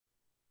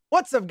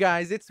What's up,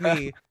 guys? It's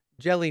me,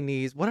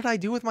 JellyKnees. What did I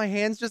do with my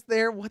hands just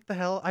there? What the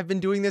hell? I've been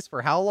doing this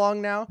for how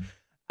long now?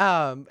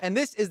 And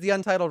this is the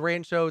Untitled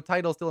Rant Show.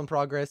 Title still in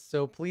progress,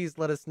 so please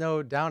let us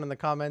know down in the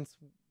comments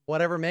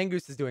whatever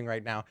Mangoose is doing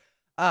right now.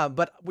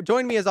 But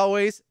join me as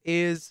always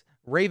is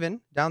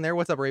Raevan down there.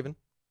 What's up, Raevan?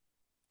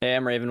 Hey,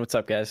 I'm Raevan. What's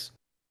up, guys?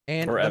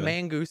 And Or the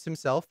Evan. Mangoose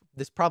himself.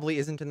 This probably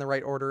isn't in the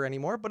right order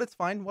anymore, but it's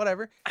fine.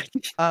 Whatever.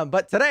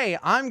 But today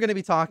I'm going to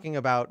be talking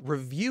about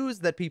reviews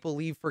that people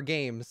leave for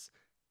games,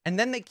 and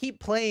then they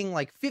keep playing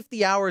like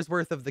 50 hours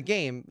worth of the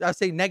game. I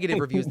say negative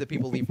reviews that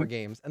people leave for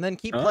games, and then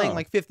keep playing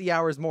like 50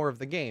 hours more of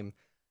the game.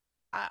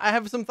 I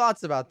have some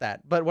thoughts about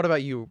that. But what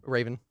about you,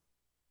 Raevan?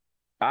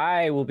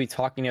 I will be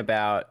talking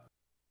about,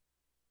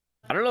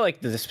 I don't know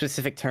like the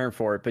specific term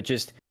for it, but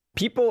just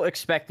people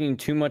expecting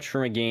too much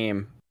from a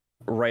game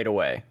right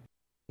away.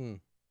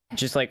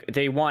 Just like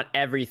they want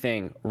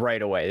everything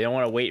right away. They don't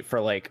want to wait for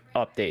like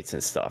updates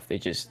and stuff.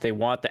 They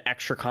want the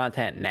extra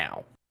content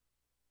now.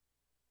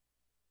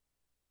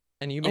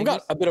 And you I've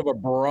got a bit of a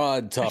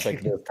broad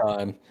topic this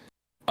time.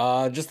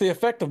 Just the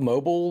effect of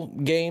mobile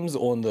games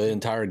on the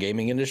entire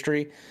gaming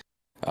industry.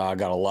 I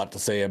got a lot to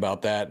say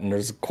about that, and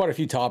there's quite a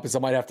few topics. I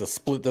might have to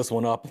split this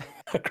one up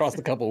across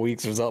a couple of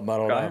weeks or something. I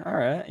don't know. All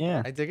right,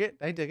 yeah. I dig it.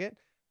 I dig it.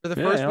 For the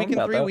first week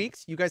in 3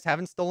 weeks, you guys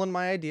haven't stolen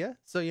my idea,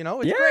 so you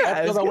know it's great.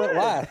 Because I went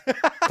last.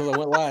 Because I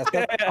went last.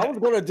 I was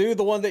going to do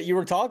the one that you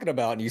were talking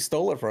about, and you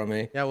stole it from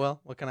me. Yeah, well,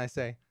 what can I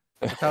say?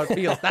 That's how it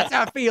feels. That's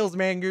how it feels,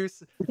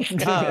 Mangoose.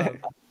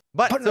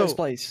 But Put in so, those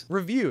place.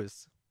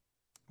 Reviews.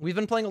 We've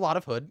been playing a lot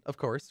of Hood, of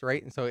course,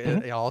 right? And so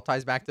it all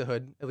ties back to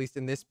Hood, at least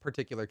in this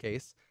particular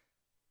case.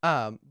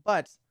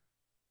 But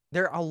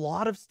there are a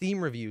lot of Steam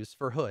reviews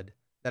for Hood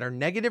that are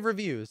negative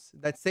reviews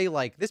that say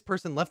like this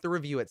person left the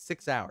review at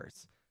 6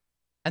 hours.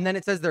 And then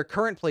it says their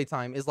current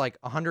playtime is like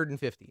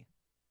 150.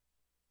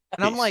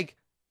 And I'm like,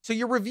 so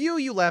your review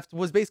you left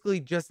was basically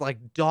just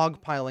like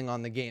dogpiling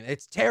on the game.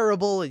 It's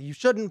terrible. You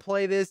shouldn't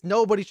play this.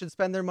 Nobody should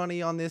spend their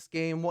money on this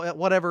game,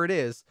 whatever it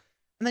is.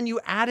 And then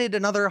you added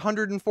another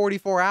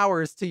 144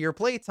 hours to your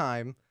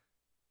playtime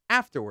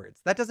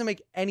afterwards. That doesn't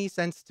make any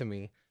sense to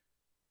me.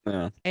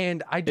 Yeah.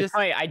 And I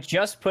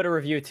just put a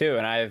review too,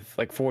 and I have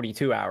like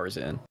 42 hours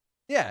in.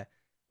 Yeah.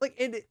 Like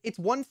it's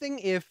one thing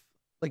if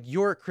like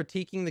you're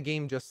critiquing the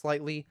game just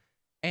slightly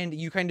and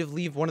you kind of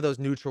leave one of those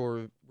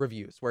neutral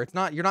reviews where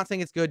you're not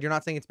saying it's good, you're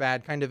not saying it's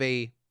bad, kind of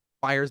a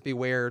buyers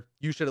beware.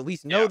 You should at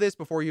least know this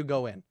before you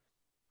go in.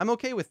 I'm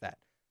okay with that.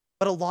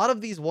 But a lot of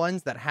these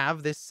ones that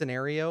have this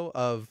scenario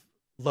of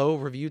low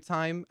review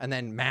time and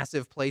then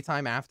massive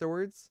playtime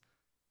afterwards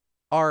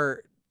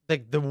are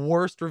like the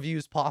worst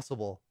reviews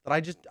possible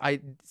that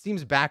it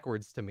seems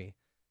backwards to me.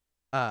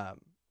 And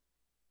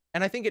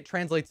I think it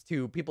translates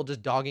to people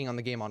just dogging on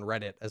the game on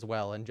Reddit as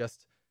well and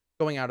just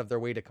going out of their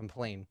way to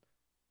complain.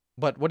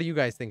 But what do you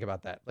guys think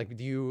about that? Like,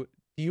 do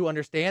you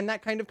understand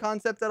that kind of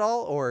concept at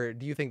all, or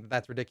do you think that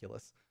that's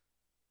ridiculous?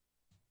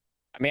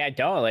 I mean, I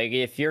don't. Like,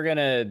 if you're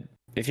gonna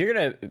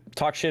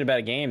talk shit about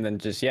a game, then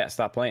just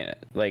stop playing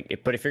it. Like,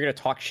 but if you're gonna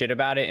talk shit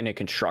about it in a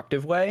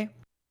constructive way,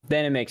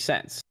 then it makes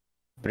sense.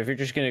 But if you're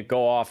just gonna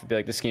go off and be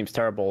like, this game's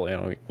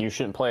terrible, you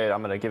shouldn't play it,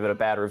 I'm gonna give it a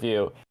bad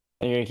review,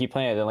 and you're gonna keep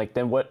playing it,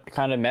 then what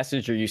kind of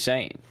message are you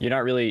saying?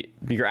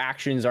 Your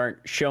actions aren't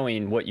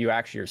showing what you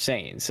actually are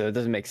saying, so it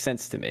doesn't make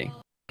sense to me.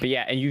 But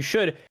yeah, and you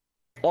should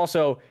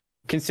also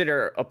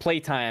consider a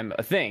playtime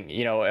a thing.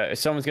 If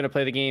someone's gonna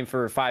play the game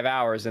for 5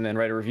 hours and then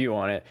write a review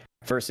on it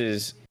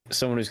versus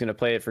someone who's gonna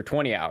play it for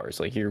 20 hours.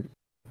 Like, you're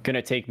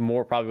gonna take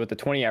more probably what the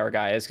 20-hour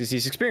guy is because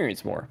he's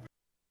experienced more.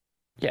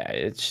 Yeah,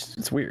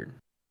 it's weird.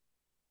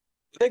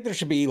 I think there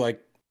should be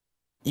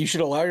you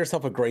should allow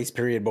yourself a grace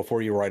period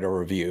before you write a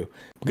review.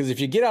 Because if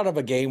you get out of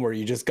a game where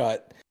you just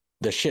got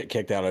the shit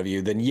kicked out of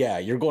you, then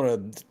you're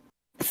going to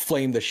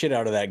flame the shit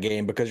out of that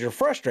game because you're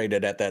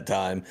frustrated at that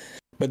time.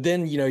 But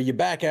then, you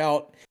back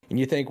out and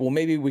you think, well,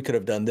 maybe we could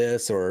have done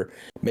this, or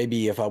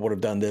maybe if I would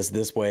have done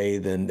this way,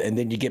 and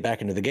then you get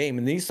back into the game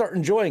and then you start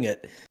enjoying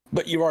it.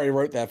 But you already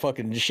wrote that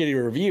fucking shitty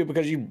review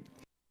because you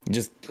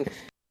just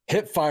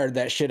hip-fired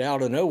that shit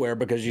out of nowhere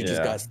because you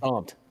just got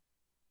stomped.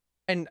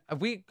 And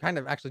we kind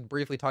of actually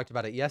briefly talked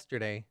about it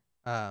yesterday,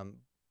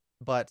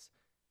 but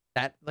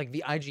that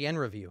the IGN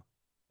review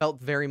felt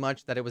very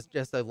much that it was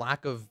just a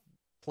lack of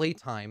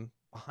playtime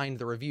behind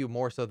the review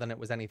more so than it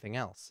was anything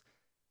else.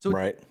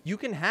 So you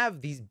can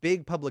have these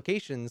big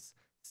publications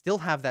still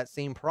have that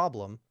same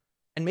problem,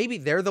 and maybe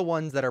they're the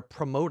ones that are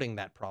promoting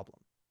that problem.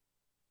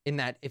 In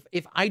that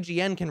if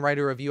IGN can write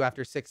a review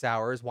after 6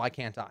 hours, why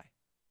can't I?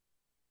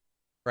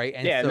 Right.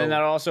 And and then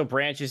that also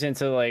branches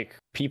into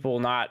people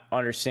not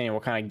understanding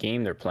what kind of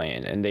game they're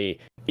playing, and they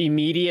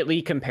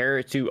immediately compare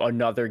it to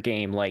another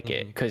game like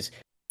it, because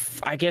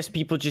I guess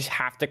people just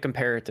have to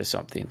compare it to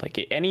something.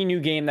 Like any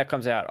new game that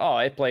comes out, oh,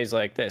 it plays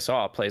like this,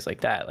 oh, it plays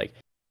like that. Like,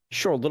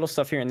 sure, little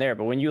stuff here and there,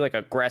 but when you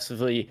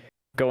aggressively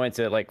go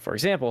into for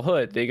example,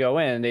 Hood, they go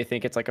in and they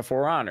think it's like a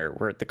For Honor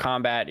where the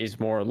combat is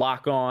more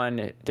lock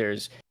on,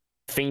 there's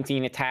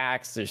feinting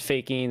attacks, there's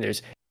faking,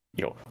 there's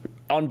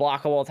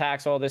unblockable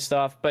attacks, all this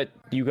stuff. But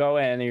you go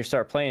in and you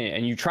start playing it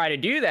and you try to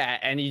do that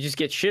and you just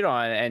get shit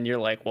on and you're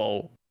like,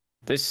 well,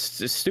 this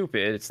is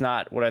stupid. It's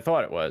not what I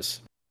thought it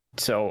was.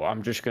 So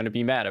I'm just going to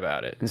be mad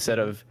about it instead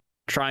of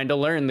trying to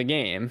learn the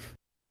game.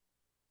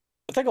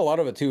 I think a lot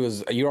of it too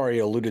is, you already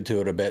alluded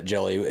to it a bit,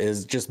 Jelly,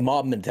 is just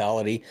mob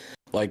mentality.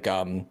 Like,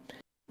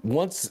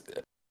 once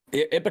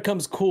it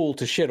becomes cool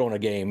to shit on a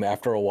game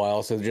after a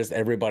while, so just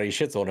everybody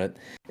shits on it,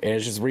 and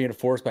it's just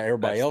reinforced by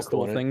everybody else That's the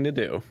cool doing thing to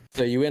do.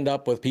 So you end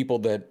up with people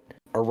that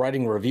are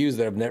writing reviews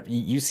that have never.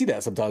 You see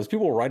that sometimes.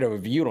 People write a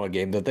review on a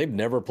game that they've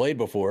never played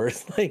before.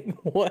 It's like,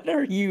 what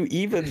are you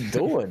even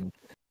doing?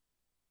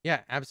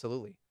 Yeah,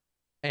 absolutely.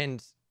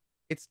 And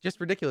it's just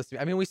ridiculous to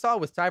me. I mean, we saw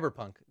with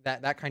Cyberpunk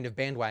that kind of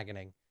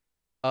bandwagoning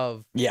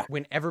of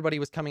when everybody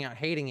was coming out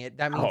hating it,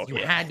 that means you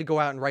had to go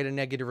out and write a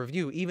negative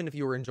review, even if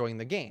you were enjoying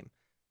the game.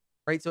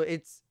 Right. So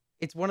it's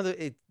one of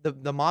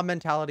the mob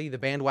mentality, the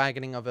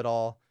bandwagoning of it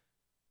all.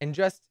 And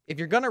just, if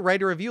you're going to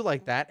write a review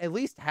like that, at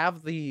least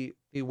have the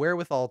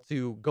wherewithal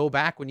to go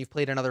back when you've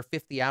played another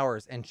 50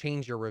 hours and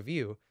change your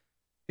review.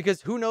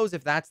 Because who knows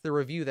if that's the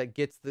review that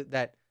gets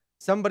that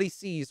somebody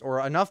sees, or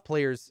enough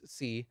players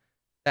see,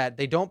 that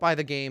they don't buy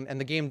the game and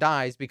the game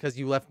dies because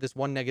you left this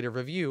one negative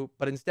review,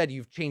 but instead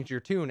you've changed your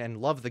tune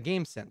and love the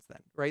game since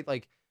then, right?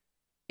 Like,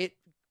 it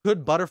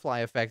could butterfly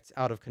effects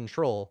out of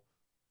control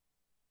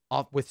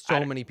with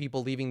so many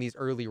people leaving these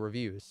early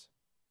reviews.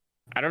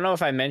 I don't know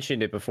if I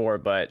mentioned it before,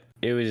 but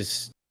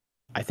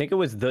I think it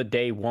was the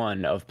day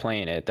one of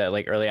playing it, that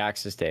like early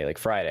access day, like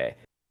Friday.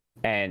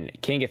 And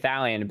King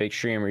Ithalian, a big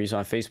streamer, he's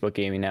on Facebook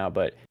Gaming now,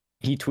 but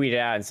he tweeted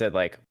out and said,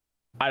 like,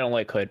 I don't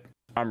like Hood,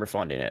 I'm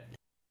refunding it.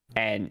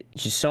 And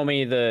just so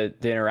many of the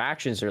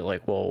interactions are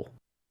like, well,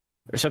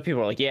 or some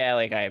people are like, yeah,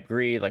 like I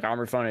agree, like I'm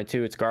refunding it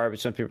too, it's garbage.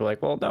 Some people are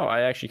like, well, no,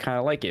 I actually kind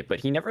of like it. But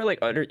he never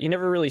he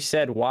never really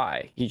said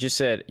why. He just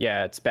said,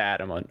 yeah, it's bad,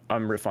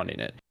 I'm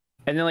refunding it.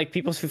 And then like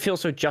people feel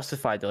so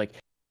justified. They're like,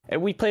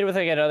 and we played with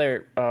like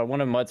another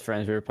one of Mud's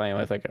friends we were playing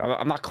with. Like,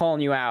 I'm not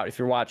calling you out if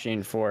you're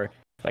watching for,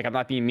 like, I'm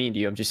not being mean to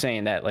you. I'm just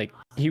saying that, like,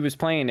 he was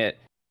playing it.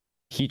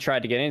 He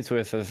tried to get into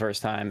it for the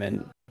first time,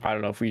 and I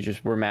don't know if we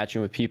just were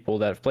matching with people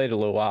that have played a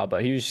little while,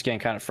 but he was just getting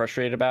kind of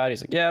frustrated about it.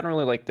 He's like, yeah, I don't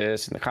really like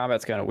this, and the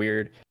combat's kind of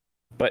weird.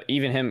 But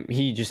even him,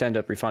 he just ended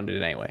up refunding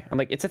it anyway. I'm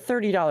like, it's a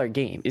 $30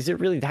 game. Is it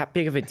really that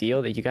big of a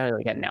deal that you gotta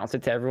like announce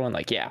it to everyone?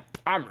 Like, yeah,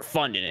 I'm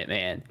refunding it,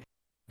 man.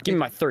 Give me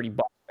my $30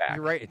 back.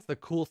 You're right. It's the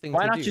cool thing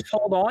Why to not do. just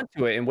hold on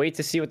to it and wait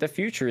to see what the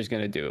future is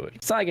going to do?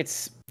 It's not like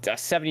it's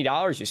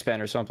 $70 you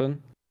spend or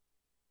something.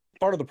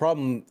 Part of the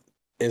problem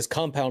is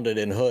compounded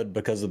in Hood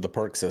because of the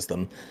perk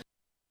system.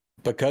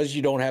 Because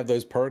you don't have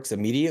those perks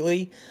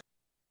immediately.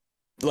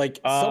 Like,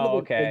 some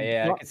of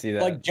the, I can see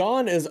that. Like,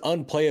 John is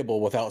unplayable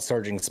without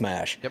Surging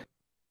Smash. Yep.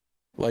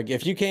 Like,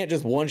 if you can't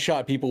just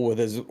one-shot people with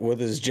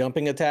his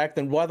jumping attack,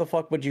 then why the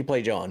fuck would you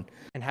play John?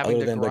 And having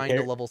to grind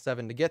to level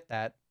 7 to get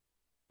that.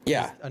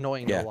 Yeah,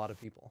 annoying to a lot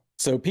of people.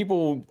 So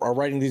people are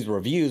writing these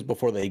reviews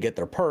before they get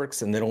their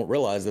perks, and they don't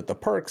realize that the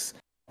perks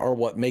are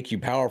what make you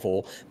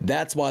powerful.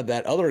 That's why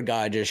that other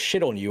guy just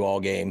shit on you all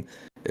game.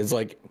 It's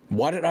like,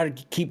 why did I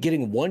keep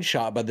getting one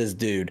shot by this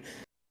dude?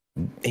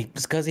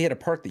 It's because he had a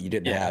perk that you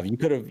didn't have. You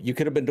could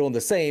have been doing the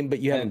same, but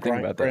you haven't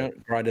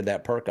grinded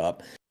that perk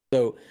up.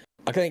 So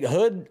I think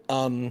Hood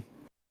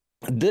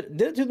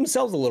did it to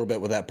themselves a little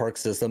bit with that perk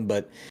system,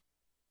 but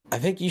I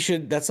think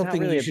that's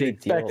something you should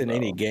expect in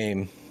any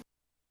game.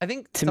 I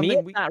think to me,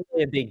 it's not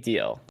really a big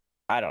deal.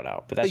 I don't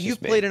know, but that's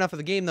you've played enough of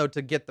the game though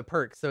to get the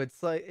perks, so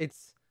it's like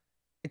it's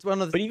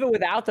one of the. But even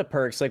without the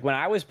perks, like when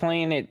I was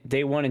playing it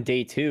day 1 and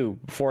day 2,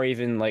 before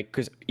even like,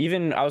 because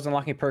even I was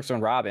unlocking perks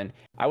on Raevan,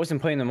 I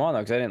wasn't playing them on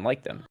though because I didn't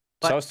like them.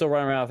 So I was still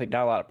running around with like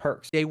not a lot of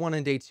perks. Day 1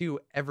 and day 2,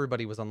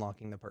 everybody was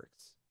unlocking the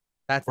perks.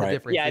 That's the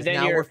difference. Yeah, then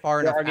now we're far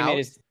enough out.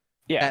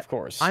 Of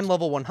course. I'm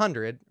level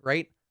 100,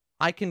 right?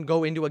 I can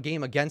go into a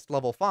game against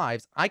level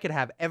 5s. I could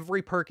have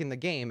every perk in the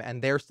game,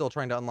 and they're still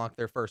trying to unlock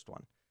their first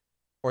one.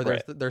 Or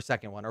their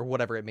second one, or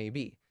whatever it may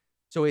be.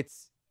 So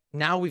it's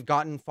now we've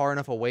gotten far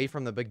enough away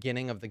from the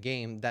beginning of the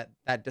game that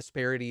that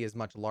disparity is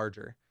much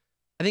larger.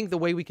 I think the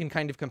way we can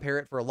kind of compare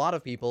it for a lot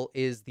of people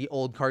is the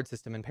old card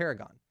system in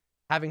Paragon.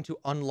 Having to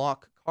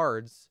unlock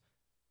cards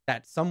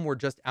that some were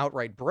just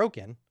outright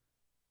broken.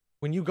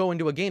 When you go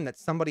into a game that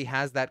somebody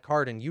has that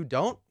card and you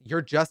don't,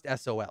 you're just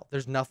SOL.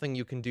 There's nothing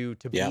you can do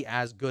to be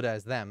as good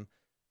as them.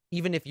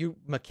 Even if you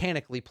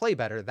mechanically play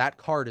better, that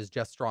card is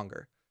just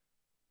stronger.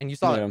 And you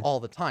saw it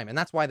all the time. And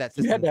that's why that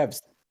system you had to have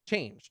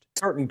changed.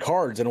 Certain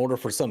cards in order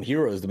for some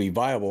heroes to be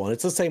viable. And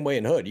it's the same way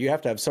in Hood. You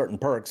have to have certain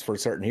perks for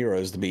certain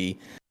heroes to be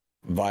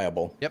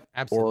viable. Yep,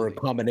 absolutely. Or a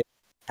combination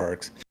of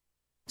perks.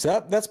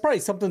 So that's probably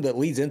something that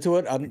leads into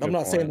it. I'm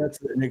not saying that's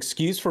an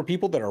excuse for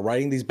people that are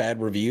writing these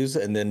bad reviews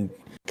and then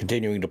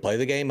continuing to play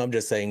the game. I'm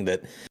just saying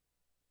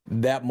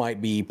that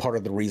might be part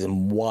of the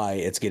reason why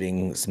it's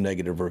getting some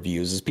negative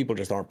reviews, is people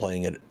just aren't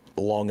playing it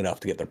long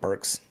enough to get their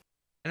perks.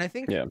 And I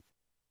think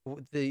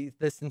the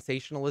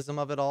sensationalism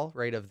of it all,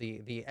 right, of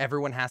the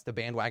everyone has to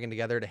bandwagon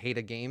together to hate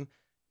a game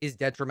is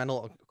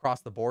detrimental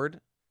across the board.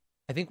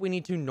 I think we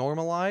need to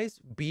normalize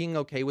being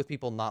okay with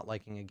people not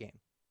liking a game.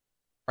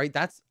 Right?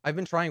 I've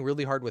been trying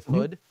really hard with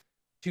Hood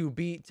to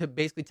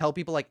basically tell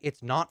people like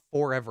it's not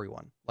for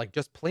everyone. Like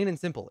just plain and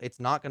simple, it's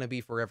not going to be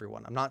for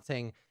everyone. I'm not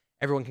saying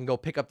everyone can go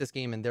pick up this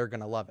game and they're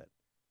going to love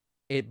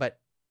it. But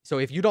so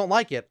if you don't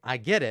like it, I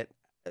get it.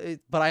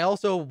 But I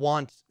also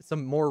want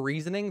some more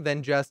reasoning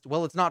than just,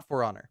 well, it's not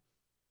For Honor,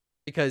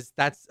 because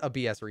that's a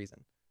BS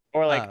reason.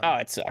 Or like, oh,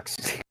 it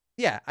sucks.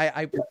 Yeah,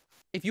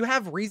 if you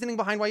have reasoning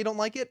behind why you don't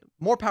like it,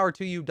 more power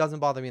to you. Doesn't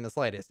bother me in the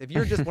slightest. If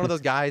you're just one of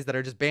those guys that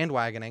are just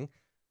bandwagoning,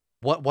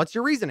 what's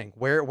your reasoning?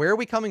 Where are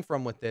we coming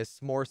from with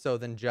this? More so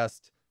than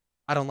just,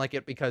 I don't like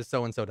it because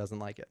so and so doesn't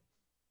like it.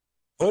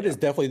 Hood is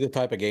definitely the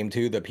type of game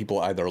too that people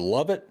either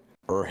love it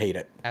or hate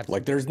it. Absolutely.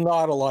 Like there's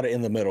not a lot of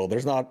in the middle.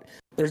 There's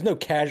no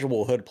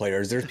casual Hood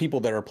players. There's people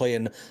that are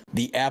playing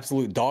the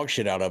absolute dog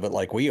shit out of it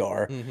like we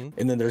are.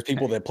 And then there's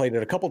people that played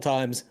it a couple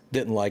times,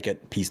 didn't like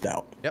it, peaced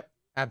out. Yep,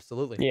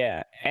 absolutely.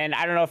 Yeah, and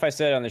I don't know if I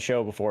said it on the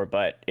show before,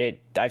 but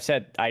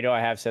I know I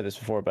have said this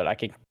before, but I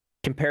can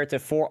compare it to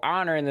For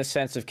Honor in the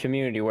sense of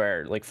community,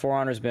 where like For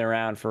Honor's been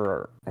around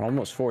for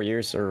almost 4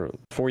 years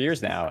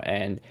now,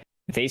 and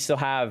they still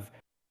have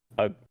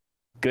a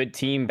good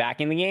team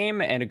backing the game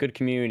and a good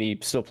community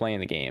still playing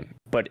the game,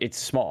 but it's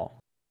small.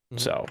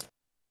 So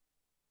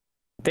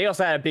they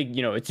also had a big,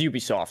 it's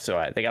Ubisoft,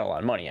 so they got a lot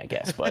of money, I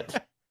guess.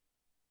 But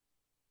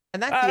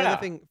and that's the other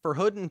thing for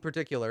Hood in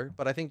particular,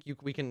 but I think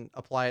we can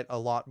apply it a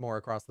lot more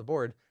across the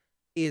board,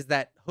 is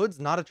that Hood's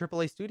not a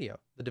AAA studio.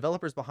 The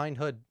developers behind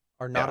Hood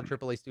are not a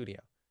AAA studio,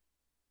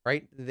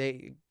 right?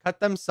 They cut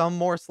them some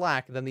more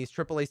slack than these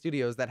AAA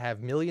studios that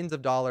have millions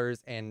of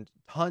dollars and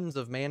tons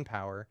of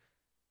manpower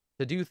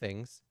to do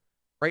things,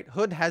 right?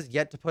 Hood has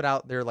yet to put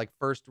out their like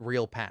first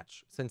real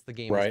patch since the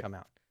game has come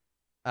out.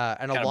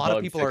 And a lot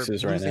of people are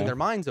losing their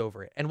minds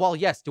over it. And while,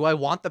 yes, do I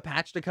want the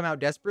patch to come out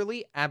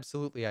desperately?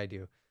 Absolutely, I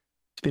do.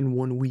 It's been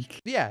 1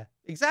 week. Yeah,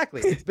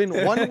 exactly. It's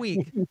been 1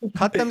 week.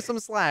 Cut them some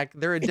slack.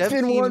 They're a dev team.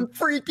 It's been 1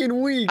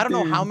 freaking week. I don't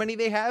know how many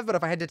they have, but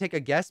if I had to take a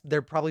guess,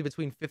 they're probably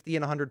between 50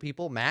 and 100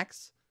 people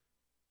max.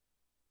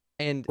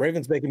 And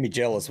Raven's making me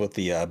jealous with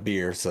the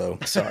beer, so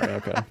sorry.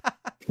 Okay.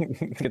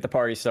 Get the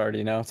party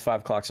started. It's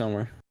 5 o'clock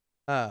somewhere.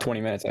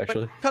 20 minutes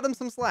actually. Cut them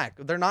some slack.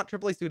 They're not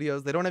AAA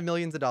studios. They don't have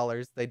millions of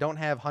dollars. They don't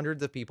have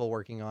hundreds of people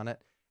working on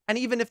it. And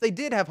even if they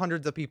did have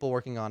hundreds of people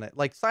working on it,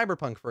 like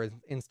Cyberpunk, for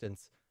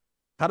instance,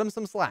 cut them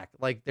some slack.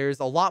 Like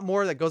there's a lot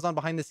more that goes on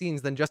behind the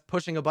scenes than just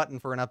pushing a button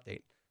for an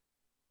update.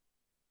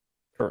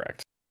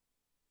 Correct.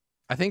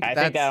 I think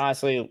that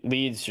honestly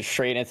leads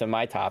straight into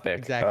my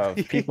topic of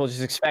people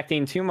just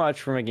expecting too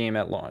much from a game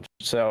at launch.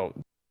 So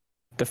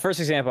the first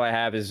example I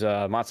have is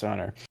Monster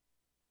Hunter.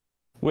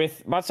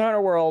 With Monster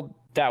Hunter World,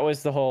 that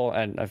was the whole,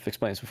 and I've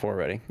explained this before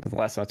already, the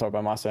last time I talked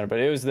about Monster Hunter, but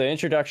it was the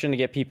introduction to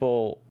get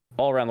people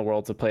all around the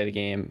world to play the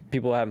game.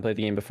 People who haven't played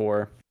the game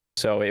before.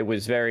 So it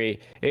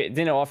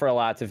didn't offer a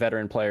lot to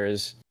veteran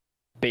players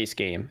base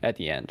game at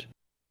the end.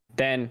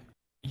 Then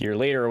a year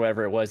later or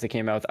whatever it was, they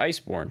came out with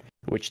Iceborne,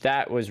 which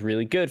that was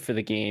really good for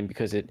the game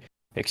because it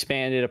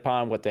expanded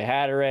upon what they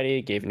had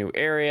already, gave a new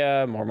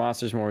area, more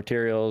monsters, more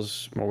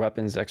materials, more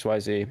weapons,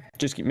 XYZ,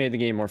 just made the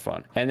game more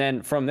fun. And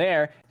then from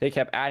there, they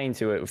kept adding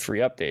to it with free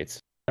updates.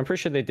 I'm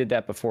pretty sure they did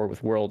that before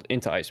with World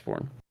into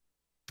Iceborne.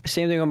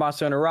 Same thing with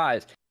Monster Hunter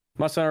Rise.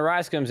 Monster Hunter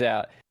Rise comes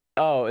out.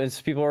 Oh,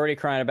 it's people already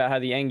crying about how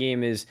the end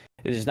game is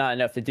not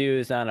enough to do,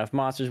 there's not enough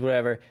monsters,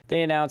 whatever.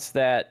 They announced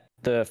that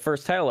the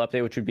first title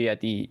update, which would be at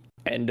the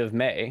end of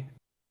May,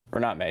 or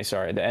not May,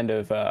 sorry, the end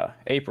of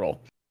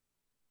April.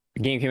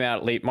 The game came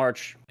out late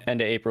March,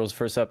 end of April's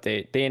first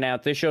update.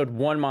 They showed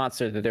one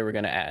monster that they were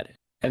going to add,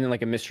 and then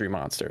like a mystery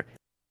monster.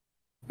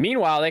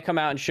 Meanwhile, they come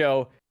out and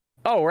show,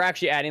 oh, we're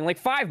actually adding like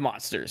 5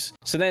 monsters.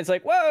 So then it's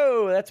like,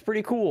 whoa, that's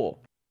pretty cool.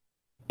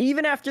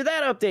 Even after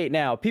that update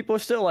now, people are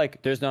still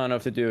like, there's not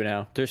enough to do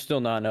now. There's still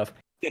not enough.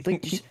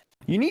 Like,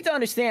 you need to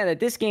understand that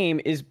this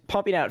game is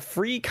pumping out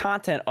free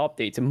content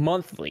updates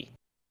monthly.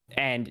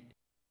 And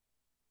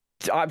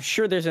I'm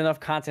sure there's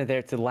enough content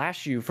there to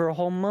last you for a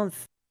whole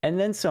month and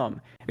then some.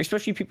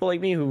 Especially people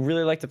like me who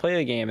really like to play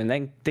the game, and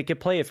then they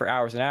could play it for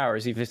hours and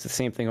hours, even if it's the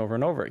same thing over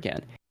and over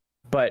again.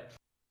 But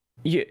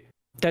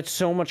that's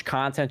so much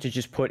content to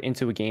just put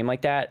into a game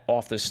like that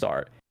off the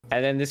start.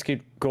 And then this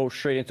could go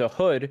straight into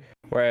Hood,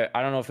 where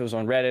I don't know if it was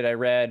on Reddit I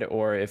read,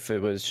 or if it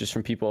was just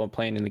from people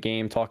playing in the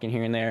game, talking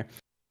here and there.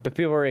 But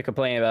people were already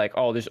complaining about like,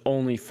 oh, there's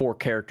only 4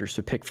 characters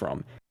to pick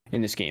from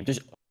in this game. There's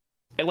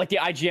like the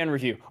IGN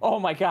review. Oh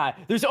my God,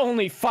 there's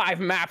only 5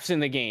 maps in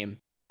the game.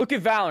 Look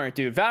at Valorant,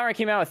 dude. Valorant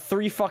came out with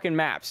 3 fucking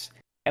maps.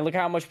 And look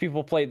how much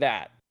people played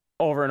that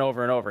over and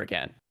over and over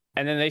again.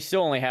 And then they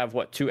still only have,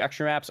 2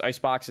 extra maps,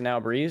 Icebox and now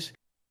Breeze?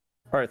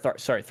 Or,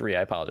 sorry, 3,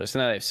 I apologize. So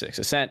now they have 6.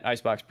 Ascent,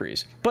 Icebox,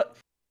 Breeze. But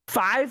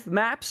 5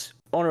 maps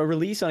on a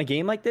release on a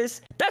game like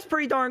this, that's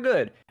pretty darn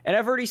good. And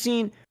I've already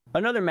seen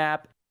another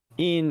map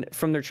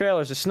from their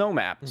trailers, a snow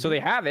map. So they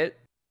have it.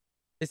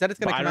 They said it's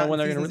going to come out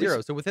in Season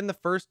 0. So within the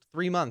first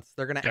 3 months,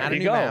 they're going to add a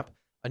new map,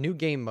 a new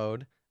game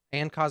mode,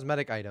 and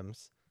cosmetic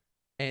items.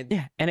 And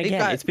yeah, and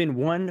again, it's been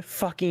 1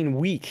 fucking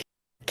week.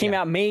 Came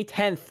out May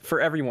 10th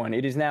for everyone.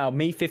 It is now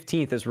May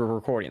 15th as we're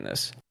recording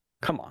this.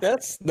 Come on.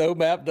 That Snow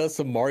Map does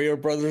some Mario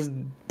Brothers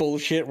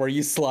bullshit where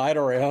you slide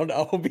around.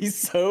 I will be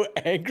so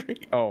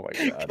angry. Oh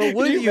my god. But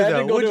would you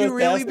though? Would you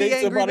really be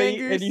angry,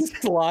 Mangoose? And you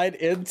slide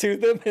into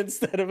them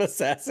instead of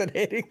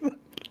assassinating them?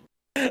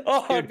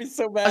 Oh, Dude, I'd be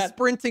so mad. A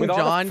sprinting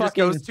John just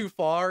goes too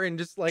far and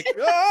just like.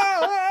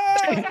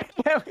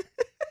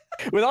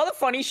 With all the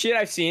funny shit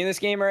I've seen in this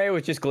game, right,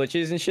 with just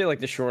glitches and shit, like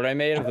the short I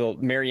made of the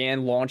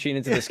Marianne launching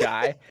into the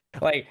sky,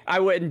 like I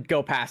wouldn't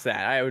go past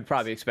that. I would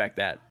probably expect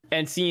that.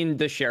 And seeing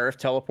the sheriff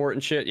teleport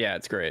and shit, yeah,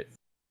 it's great.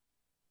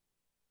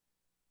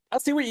 I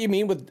see what you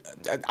mean with.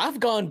 I've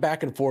gone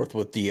back and forth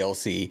with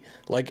DLC.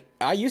 Like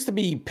I used to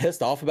be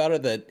pissed off about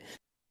it that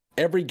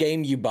every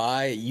game you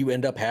buy, you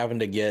end up having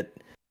to get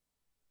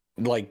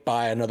like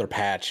buy another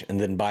patch and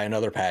then buy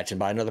another patch and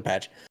buy another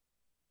patch.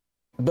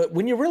 But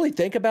when you really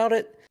think about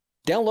it,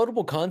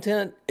 downloadable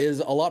content is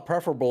a lot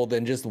preferable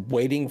than just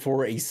waiting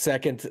for a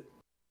second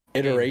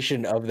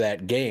iteration of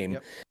that game.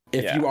 Yep.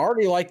 If you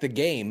already like the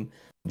game,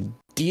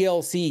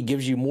 DLC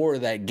gives you more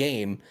of that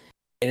game,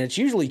 and it's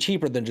usually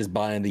cheaper than just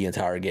buying the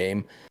entire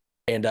game.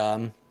 And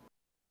I'm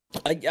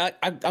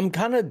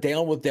kind of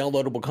down with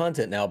downloadable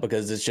content now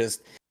because it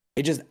just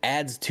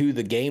adds to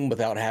the game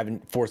without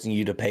forcing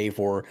you to pay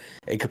for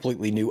a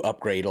completely new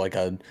upgrade like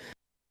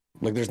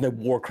there's no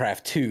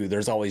Warcraft 2.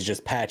 There's always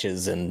just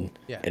patches and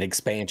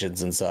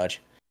expansions and such.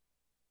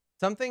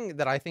 Something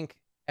that I think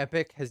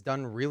Epic has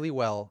done really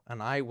well,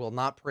 and I will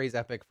not praise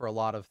Epic for a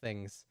lot of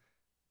things,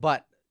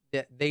 but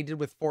that they did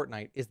with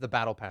Fortnite is the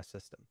Battle Pass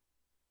system.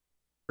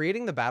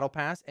 Creating the Battle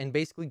Pass and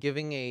basically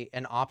giving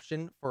an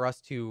option for us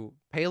to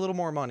pay a little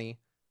more money,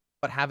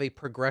 but have a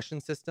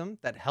progression system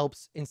that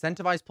helps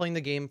incentivize playing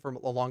the game for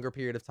a longer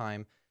period of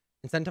time,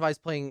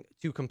 incentivize playing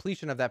to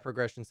completion of that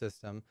progression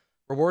system,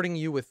 rewarding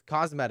you with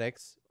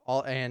cosmetics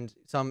and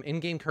some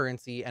in-game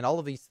currency and all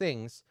of these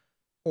things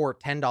for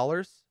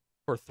 $10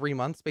 for 3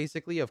 months,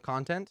 basically, of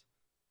content.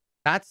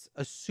 That's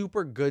a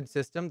super good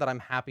system that I'm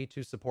happy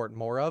to support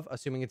more of,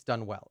 assuming it's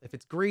done well. If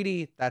it's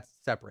greedy, that's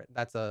separate.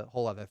 That's a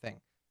whole other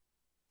thing.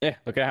 Yeah,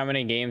 look at how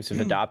many games have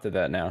adopted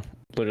that now.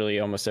 Literally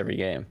almost every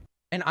game.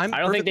 And I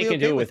don't think they can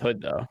do it with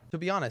Hood, though. To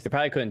be honest. They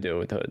probably couldn't do it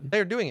with Hood.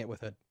 They're doing it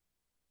with Hood.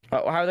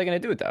 How are they going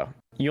to do it, though?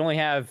 You only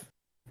have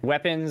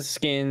weapons,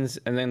 skins,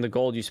 and then the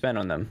gold you spend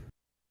on them.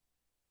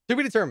 To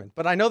be determined,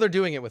 but I know they're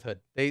doing it with Hood.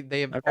 They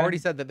have already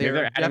said that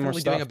they're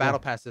definitely doing a battle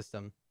pass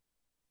system.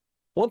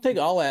 One thing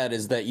I'll add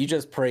is that you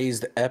just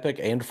praised Epic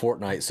and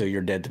Fortnite, so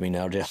you're dead to me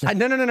now, Jeff. No.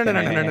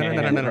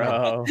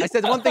 I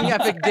said one thing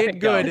Epic did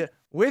good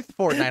with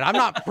Fortnite. I'm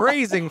not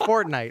praising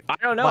Fortnite. I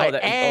don't know by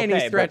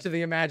any stretch of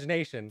the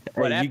imagination.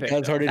 But you Epic,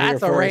 guys heard it here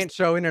that's a first. rant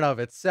show in and of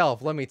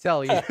itself, let me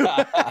tell you.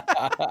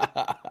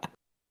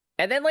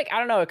 And then, like, I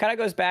don't know, it kind of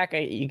goes back.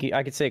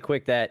 I could say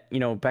quick that, you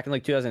know, back in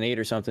like 2008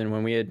 or something,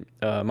 when we had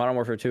Modern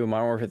Warfare 2,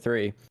 Modern Warfare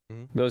 3,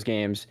 those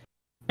games,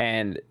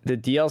 and the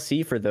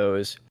DLC for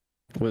those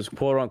was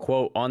quote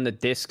unquote on the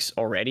discs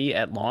already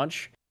at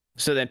launch.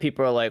 So then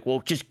people are like,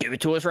 well, just give it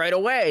to us right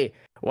away.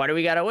 Why do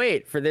we gotta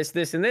wait for this,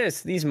 and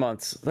these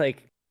months?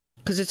 Like,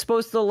 because it's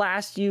supposed to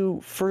last you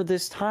for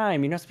this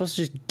time. You're not supposed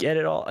to just get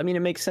it all. I mean,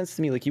 it makes sense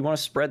to me. Like, you want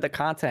to spread the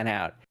content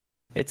out.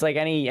 It's like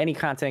any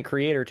content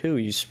creator too.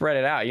 You spread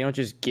it out. You don't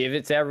just give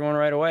it to everyone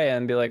right away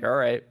and be like, all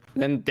right.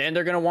 Then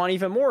they're gonna want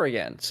even more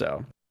again.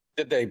 So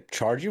did they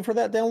charge you for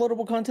that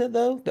downloadable content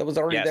though? That was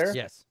already there?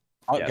 Yes.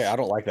 Okay, yes. I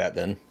don't like that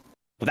then.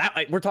 Well, that,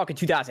 like, we're talking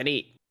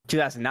 2008,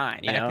 2009.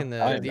 You Back know, in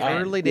the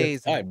early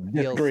days. I'm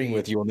disagreeing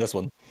with you on this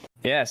one.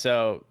 Yeah,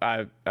 so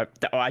I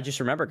just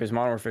remember because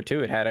Modern Warfare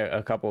 2, it had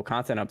a couple of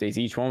content updates.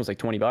 Each one was like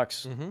 $20.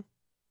 Mm-hmm.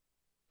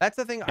 That's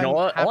the thing. And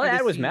all I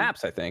had was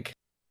maps, I think.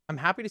 I'm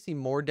happy to see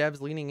more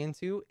devs leaning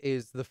into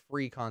is the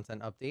free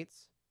content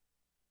updates.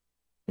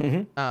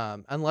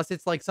 Mm-hmm. Unless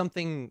it's like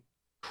something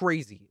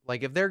crazy,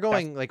 like if they're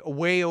going like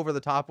way over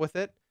the top with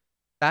it,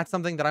 that's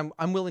something that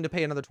I'm willing to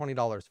pay another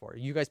 $20 for.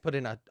 You guys put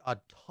in a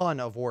ton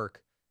of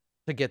work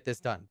to get this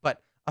done,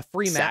 but a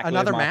free map,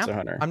 another map,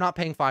 I'm not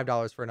paying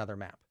 $5 for another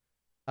map.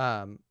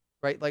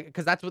 Right? Like,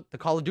 because that's what the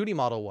Call of Duty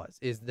model was,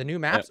 is the new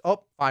maps,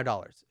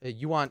 $5.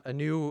 You want a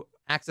new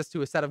access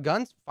to a set of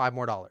guns, $5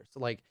 more.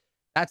 Like,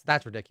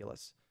 that's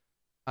ridiculous.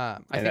 I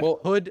think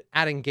Hood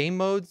adding game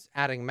modes,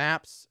 adding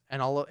maps,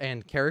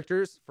 and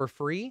characters for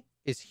free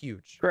is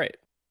huge. Great.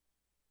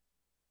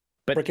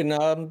 But freaking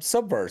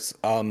Subverse,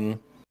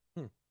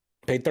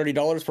 paid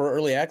 $30 for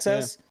early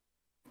access.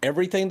 Yeah.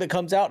 Everything that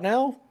comes out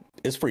now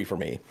is free for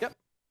me. Yep.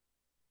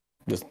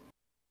 Just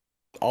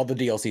all the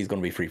DLC is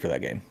going to be free for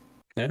that game.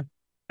 Yeah.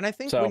 And I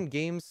think when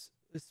games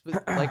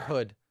like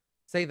Hood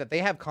say that they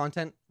have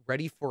content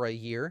ready for a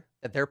year,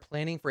 that they're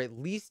planning for at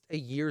least a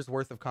year's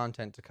worth of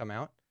content to come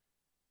out,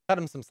 cut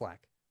them some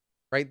slack,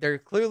 right? They're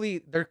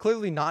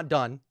clearly not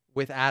done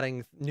with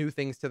adding new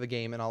things to the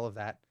game and all of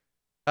that.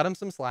 Cut them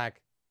some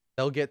slack.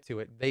 They'll get to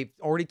it. They've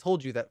already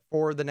told you that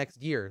for the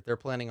next year, they're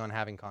planning on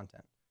having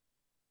content.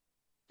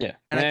 Yeah.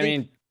 And I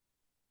think,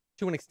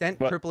 to an extent,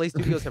 AAA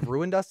studios have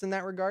ruined us in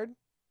that regard.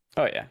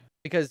 Oh, yeah.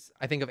 Because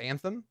I think of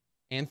Anthem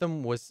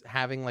Anthem was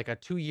having like a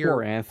Poor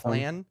 2-year Anthem.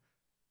 plan,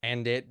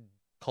 and it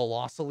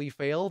colossally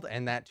failed,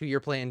 and that 2-year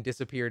plan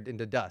disappeared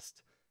into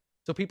dust.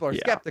 So people are Yeah.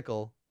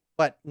 skeptical,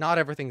 but not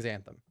everything's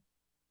Anthem.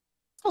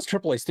 Those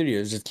AAA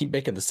studios just keep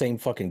making the same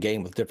fucking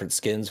game with different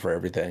skins for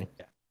everything.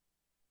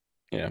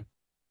 Yeah.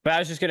 But I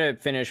was just gonna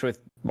finish with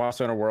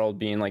Monster Hunter World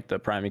being like the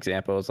prime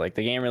example. It's like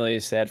the game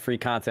release, had free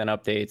content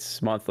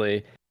updates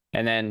monthly,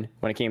 and then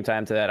when it came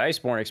time to that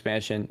Iceborne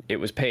expansion, it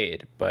was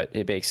paid, but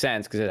it makes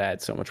sense because it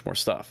had so much more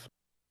stuff.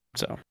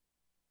 So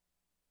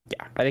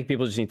yeah, I think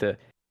people just need to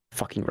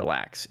fucking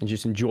relax and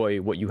just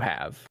enjoy what you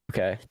have.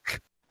 Okay.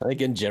 I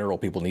think in general,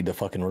 people need to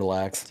fucking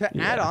relax. To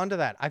add Yeah. on to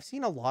that, I've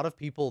seen a lot of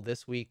people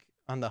this week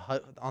on the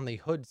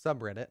Hood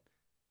subreddit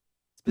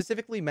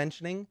specifically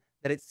mentioning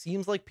that it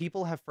seems like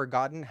people have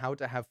forgotten how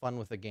to have fun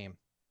with a game.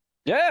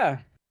 Yeah.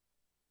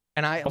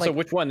 And I Also, like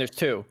which one? There's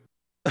two.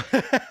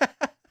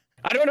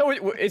 I don't know.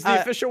 Is the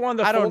official one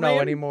the I full don't know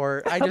name?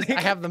 anymore. I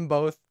have them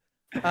both.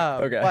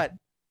 Okay. But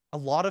a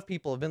lot of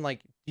people have been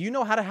like, do you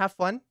know how to have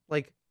fun?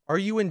 Like, are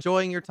you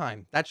enjoying your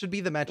time? That should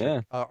be the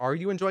metric. Are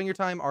you enjoying your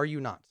time? Are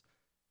you not?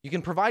 You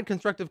can provide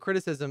constructive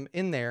criticism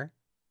in there,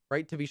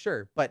 right, to be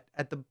sure. But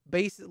at the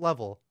base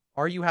level,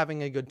 are you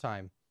having a good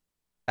time?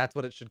 That's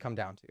what it should come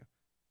down to.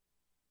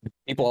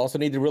 People also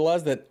need to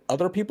realize that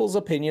other people's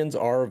opinions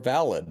are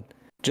valid.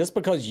 Just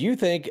because you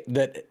think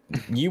that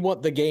you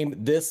want the game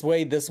this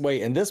way,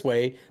 and this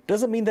way,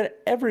 doesn't mean that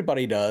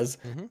everybody does.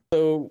 Mm-hmm.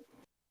 So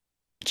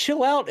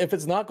chill out if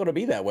it's not going to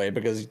be that way,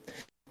 because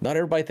not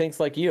everybody thinks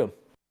like you.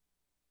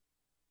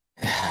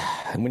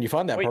 And when you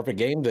find that perfect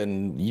game,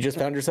 then you just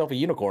found yourself a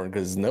unicorn,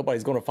 because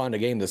nobody's going to find a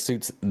game that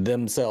suits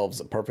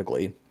themselves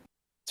perfectly.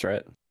 That's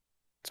right.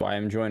 That's why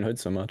I'm enjoying Hood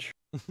so much.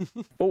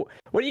 Well,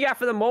 what do you got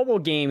for the mobile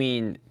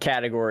gaming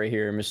category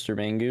here, Mr.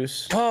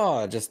 Mangoose?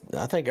 Oh,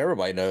 I think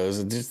everybody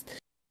knows.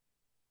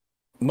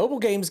 Mobile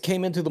games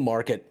came into the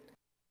market.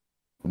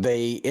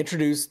 They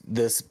introduced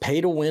this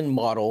pay-to-win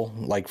model,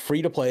 like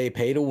free-to-play,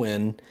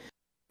 pay-to-win,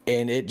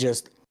 and it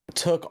just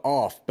took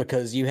off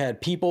because you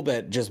had people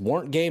that just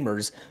weren't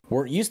gamers,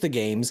 weren't used to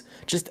games,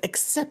 just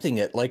accepting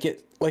it like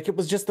it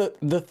was just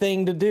the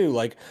thing to do.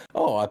 Like,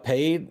 oh, I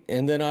paid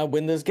and then I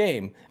win this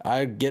game.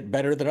 I get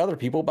better than other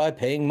people by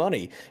paying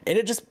money. And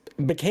it just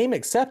became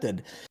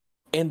accepted.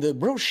 And the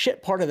real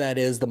shit part of that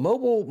is the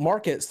mobile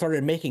market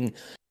started making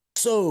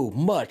so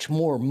much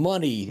more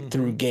money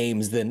through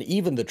games than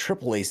even the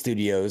AAA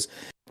studios,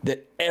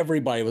 that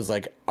everybody was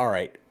like, all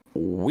right,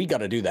 we got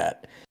to do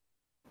that.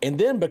 And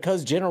then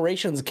because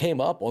generations came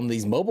up on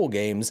these mobile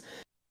games,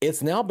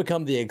 it's now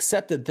become the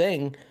accepted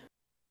thing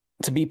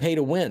to be pay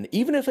to win.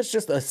 Even if it's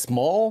just a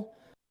small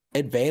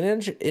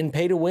advantage in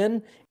pay to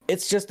win,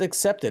 it's just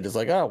accepted. It's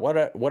like, oh,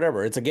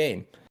 whatever, it's a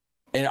game.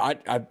 And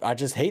I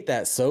just hate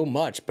that so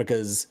much,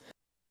 because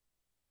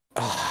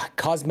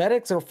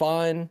cosmetics are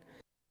fine.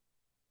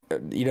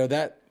 You know,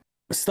 that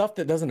stuff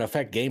that doesn't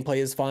affect gameplay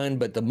is fine,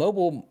 but the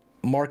mobile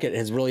market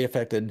has really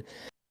affected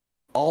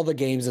all the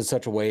games in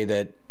such a way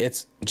that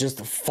it's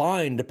just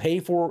fine to pay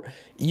for.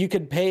 You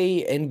could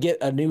pay and get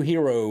a new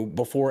hero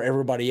before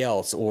everybody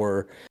else,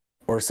 or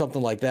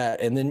something like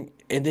that. And then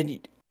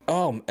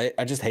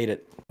I just hate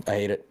it. I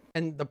hate it.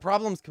 And the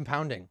problem's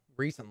compounding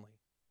recently.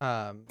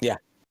 Yeah.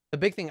 The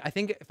big thing, I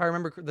think, if I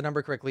remember the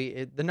number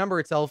correctly, the number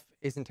itself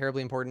isn't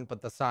terribly important,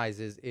 but the size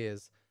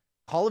is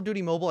Call of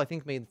Duty Mobile, I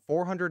think, made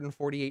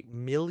 $448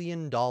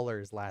 million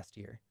last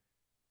year,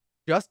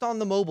 just on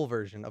the mobile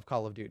version of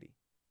Call of Duty.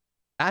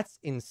 That's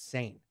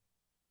insane.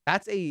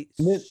 That's a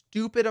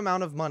stupid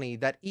amount of money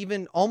that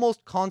even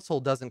almost console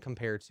doesn't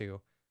compare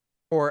to,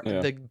 or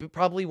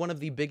probably one of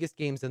the biggest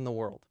games in the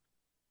world,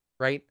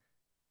 right?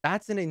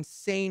 That's an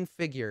insane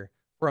figure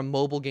for a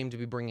mobile game to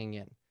be bringing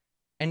in.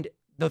 And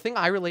the thing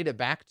I relate it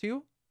back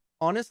to,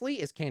 honestly,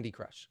 is Candy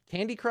Crush.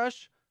 Candy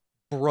Crush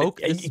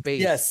broke the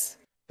space. Yes.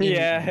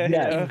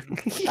 Yeah.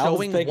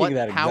 Showing what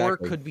power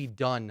exactly. could be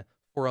done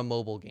for a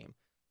mobile game.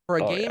 For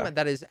a game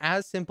that is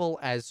as simple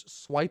as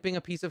swiping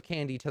a piece of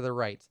candy to the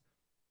right.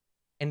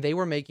 And they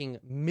were making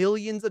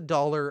millions of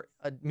dollars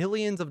a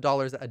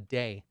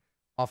day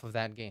off of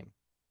that game.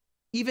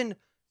 Even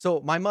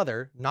so, my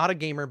mother, not a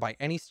gamer by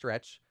any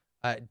stretch,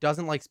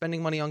 doesn't like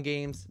spending money on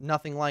games,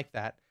 nothing like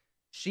that.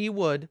 She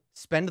would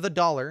spend the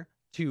dollar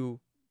to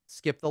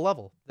skip the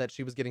level that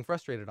she was getting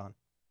frustrated on.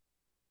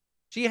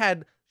 She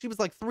was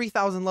like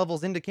 3,000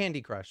 levels into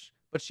Candy Crush,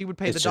 but she would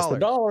pay the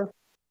dollar.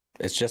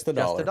 It's just a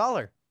dollar. Just a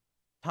dollar.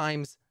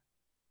 Times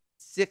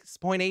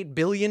 6.8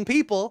 billion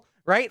people,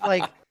 right?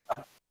 Like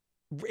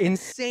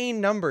insane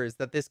numbers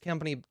that this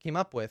company came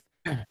up with.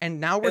 And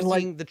now we're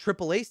seeing the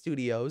AAA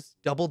studios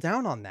double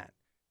down on that.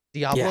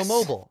 Diablo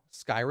Mobile,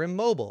 Skyrim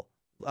Mobile,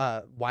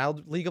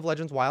 League of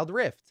Legends Wild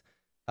Rift,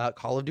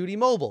 Call of Duty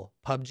Mobile,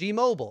 PUBG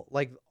Mobile.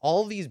 Like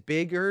all these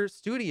bigger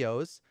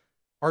studios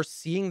are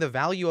seeing the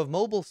value of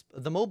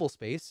the mobile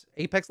space.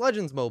 Apex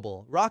Legends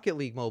Mobile, Rocket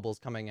League Mobile's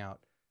coming out.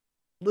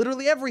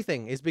 Literally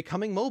everything is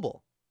becoming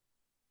mobile.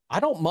 I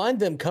don't mind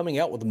them coming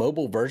out with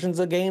mobile versions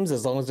of games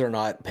as long as they're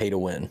not pay to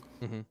win.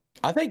 Mhm.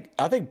 I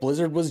think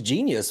Blizzard was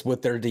genius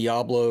with their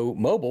Diablo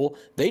mobile.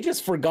 They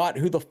just forgot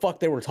who the fuck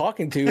they were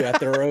talking to at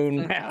their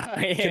own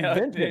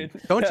convention. Dude.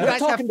 Don't you They're guys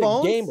have talking to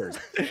phones? gamers.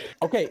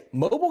 Okay,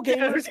 mobile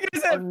Yeah, I was gamers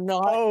gonna say are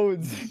not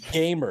phones.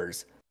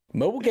 gamers.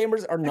 Mobile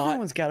gamers are not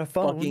Everyone's got a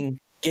phone. fucking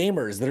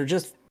gamers. They're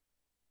just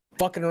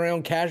fucking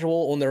around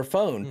casual on their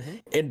phone.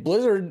 And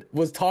Blizzard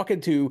was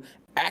talking to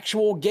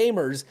actual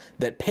gamers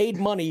that paid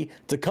money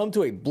to come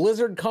to a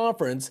Blizzard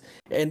conference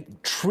and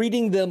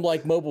treating them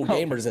like mobile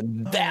gamers.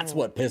 And that's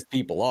what pissed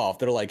people off.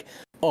 They're like,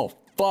 oh,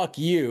 fuck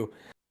you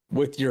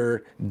with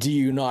your do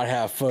you not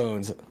have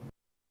phones?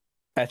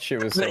 That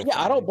shit was so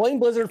Yeah, I don't blame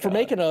Blizzard for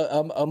making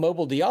a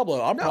mobile Diablo.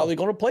 I'm No. probably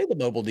going to play the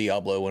mobile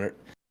Diablo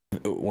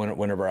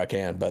whenever I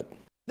can. But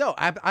No,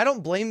 I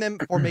don't blame them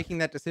for making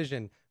that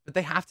decision, but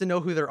they have to know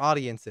who their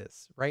audience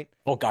is, right?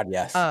 oh god,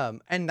 yes.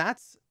 And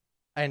that's,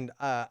 and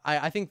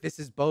I think this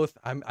is both.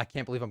 I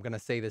can't believe I'm gonna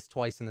say this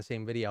twice in the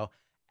same video.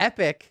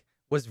 Epic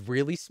was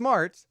really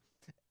smart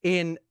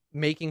in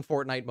making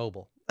Fortnite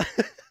mobile.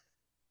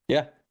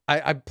 Yeah.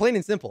 I'm plain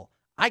and simple.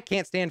 I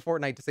can't stand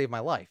Fortnite to save my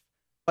life,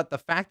 but the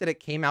fact that it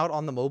came out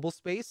on the mobile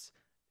space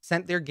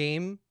sent their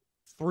game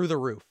through the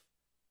roof.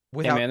 Yeah,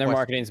 Without man, their question.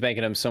 marketing's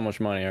making them so much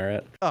money. All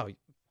right. Oh,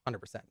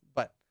 100%.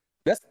 But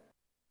That's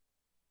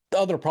the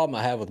other problem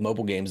I have with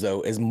mobile games,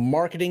 though, is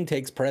marketing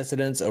takes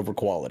precedence over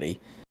quality.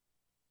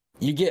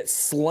 You get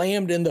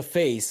slammed in the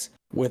face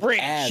with Reach,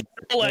 ads.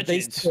 that they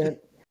Legends. spent-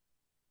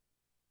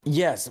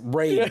 Yes,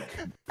 Raid,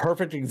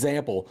 perfect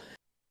example.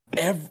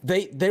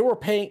 They were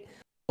paying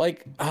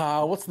like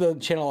what's the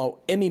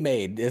channel Emmy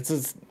made? It's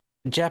this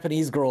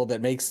Japanese girl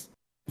that makes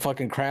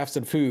fucking crafts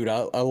and food.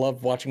 I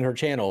love watching her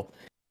channel.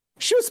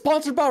 She was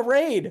sponsored by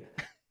Raid.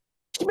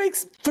 She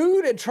makes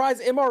food and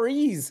tries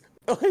MREs.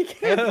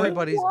 Like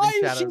Everybody's been why is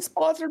she shadowed.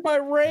 sponsored by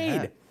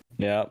Raid?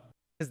 Yeah.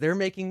 because they're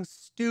making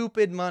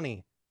stupid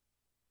money.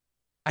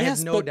 I Yes,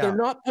 have no but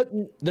doubt.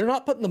 they're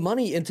not putting the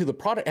money into the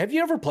product. Have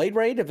you ever played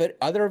Raid? Have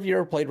either of you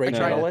ever played Raid I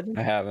Shadow tried it. Legends?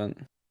 I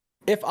haven't.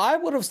 If I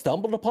would have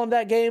stumbled upon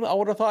that game, I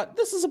would have thought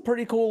this is a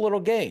pretty cool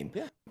little game.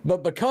 Yeah.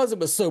 But because it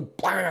was so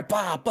blah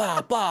blah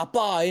blah blah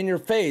blah in your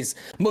face,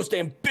 most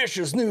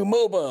ambitious new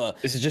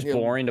MOBA, This is just you know,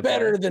 boring to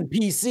better play. than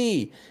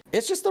PC.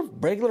 It's just a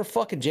regular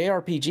fucking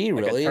JRPG,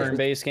 Like really. a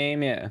turn-based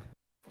game. Yeah.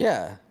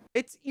 Yeah.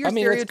 It's your I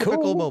mean, it's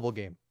stereotypical cool. mobile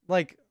game.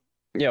 Like,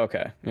 Yeah.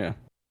 Okay. Yeah.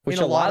 Which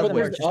a a lot lot of of them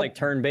are there's just like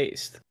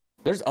turn-based.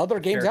 There's other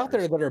games out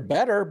there that are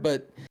better,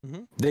 but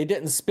Mhm. they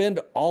didn't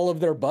spend all of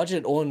their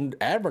budget on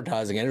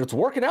advertising it. It's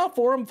working out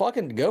for them.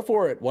 Fucking go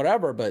for it,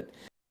 whatever. But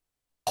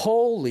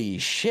holy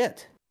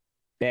shit.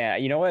 Yeah,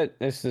 you know what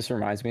this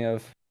reminds me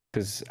of,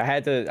 because I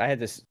had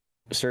to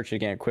search it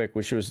again quick,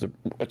 which was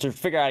to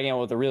figure out again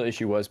what the real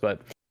issue was.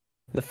 But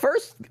the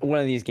first one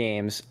of these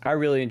games, I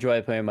really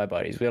enjoyed playing with my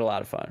buddies. We had a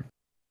lot of fun.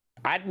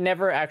 I'd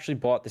never actually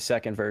bought the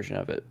second version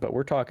of it, but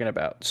we're talking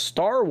about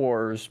Star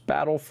Wars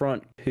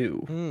Battlefront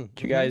 2.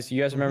 Do you guys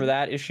remember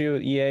that issue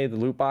with EA, the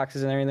loot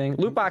boxes and everything?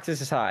 Loot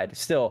boxes aside,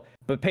 still,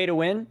 but pay to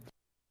win,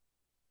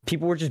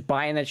 people were just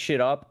buying that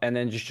shit up and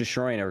then just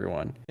destroying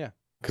everyone. Yeah.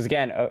 Because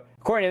again,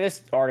 according to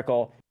this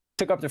article, it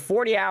took up to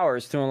 40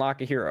 hours to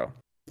unlock a hero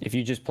if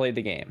you just played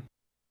the game.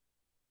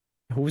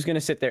 Who's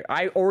gonna sit there?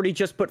 I already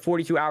just put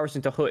 42 hours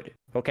into Hood.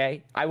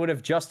 Okay, I would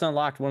have just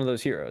unlocked one of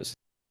those heroes,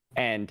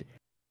 and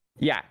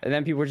yeah, and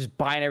then people were just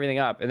buying everything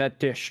up, and that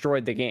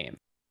destroyed the game.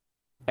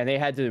 And they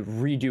had to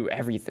redo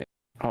everything.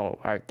 Oh,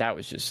 that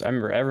was just, I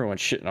remember everyone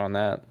shitting on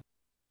that.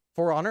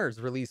 For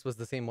Honor's release was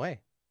the same way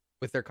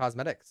with their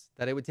cosmetics,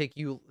 that it would take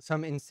you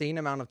some insane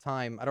amount of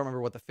time. I don't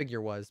remember what the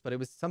figure was, but it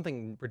was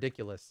something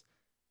ridiculous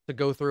to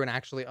go through and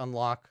actually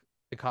unlock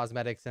the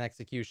cosmetics and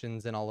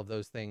executions and all of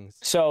those things.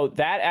 So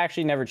that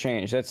actually never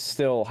changed. That's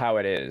still how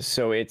it is.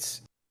 So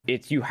it's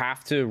you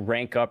have to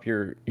rank up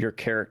your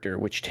character,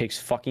 which takes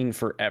fucking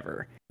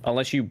forever.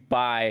 Unless you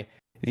buy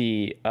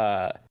the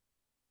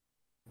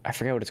I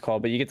forget what it's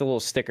called, but you get the little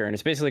sticker, and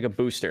it's basically like a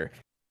booster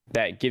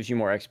that gives you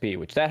more XP,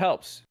 which that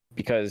helps,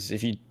 because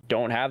if you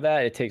don't have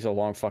that, it takes a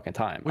long fucking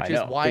time. Which I is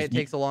know, why 'cause it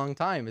takes a long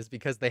time, is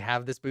because they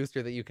have this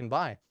booster that you can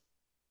buy.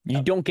 you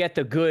don't get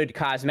the good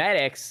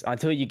cosmetics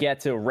until you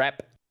get to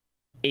rep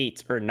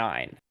 8 or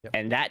 9. Yep.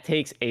 And that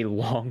takes a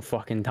long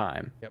fucking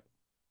time.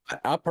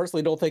 I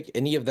personally don't think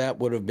any of that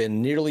would have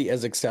been nearly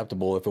as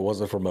acceptable if it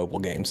wasn't for mobile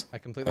games I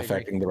completely agree.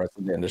 affecting the rest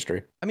of the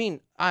industry. I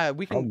mean,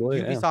 we can Probably,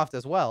 yeah. Ubisoft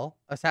as well.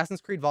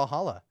 Assassin's Creed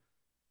Valhalla.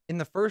 In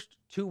the first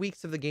 2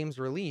 weeks of the game's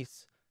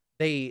release,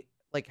 they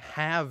like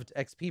halved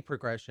XP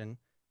progression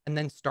and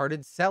then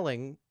started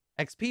selling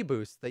XP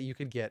boosts that you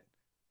could get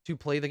to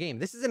play the game.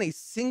 This is in a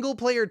single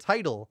player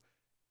title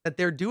that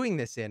they're doing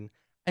this in.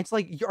 And it's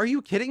like, are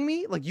you kidding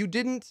me? Like you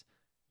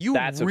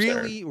That's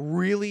really,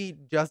 really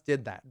just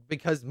did that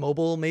because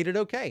mobile made it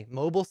okay.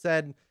 Mobile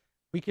said,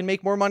 we can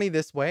make more money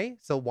this way,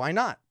 so why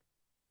not?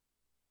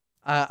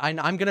 I'm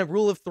going to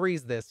rule of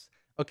threes this,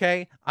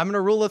 okay? I'm going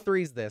to rule of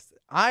threes this.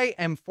 I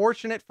am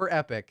fortunate for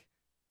Epic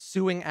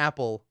suing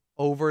Apple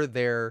over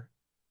their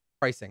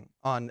pricing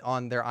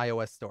on their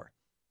iOS store.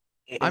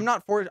 I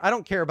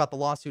don't care about the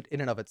lawsuit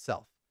in and of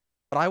itself,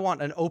 but I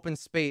want an open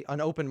space,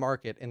 an open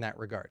market in that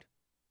regard,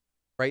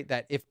 right?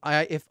 That if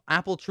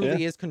Apple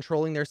truly is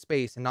controlling their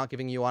space and not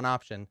giving you an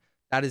option,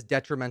 that is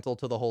detrimental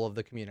to the whole of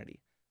the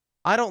community.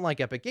 I don't like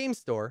Epic Game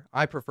Store.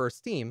 I prefer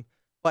Steam,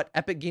 but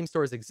Epic Game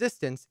Store's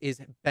existence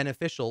is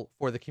beneficial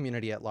for the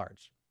community at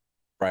large.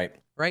 Right.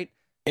 Right?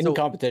 Any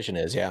competition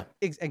is, yeah.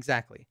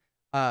 Exactly.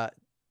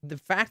 The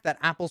fact that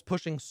Apple's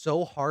pushing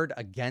so hard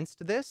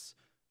against this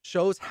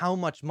shows how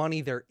much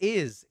money there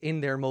is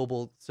in their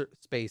mobile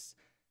space,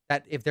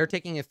 that if they're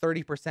taking a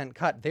 30%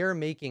 cut, they're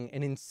making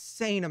an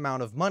insane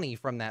amount of money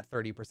from that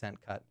 30%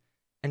 cut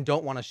and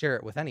don't want to share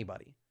it with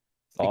anybody.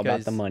 It's all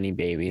about the money,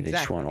 baby. They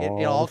just want it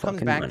all the comes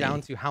fucking back money.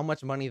 down to how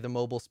much money the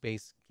mobile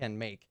space can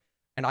make.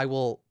 And I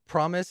will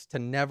promise to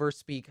never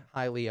speak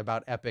highly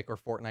about Epic or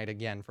Fortnite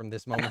again from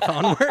this moment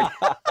onward.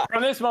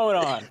 From this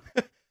moment on.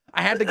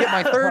 I had to get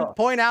my third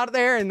point out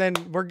there, and then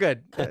we're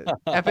good.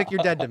 Epic,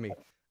 you're dead to me.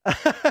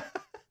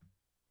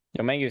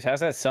 Yo, Mangoose,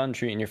 how's that sun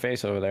treating your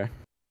face over there?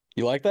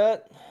 You like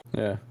that?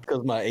 Yeah.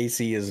 Because my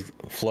AC is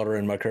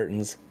fluttering my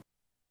curtains.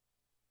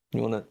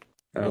 You want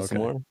to some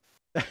more?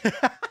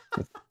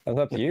 That's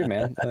up to you,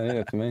 man. I think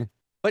that's me.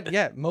 But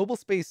yeah, mobile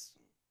space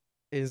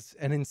is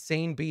an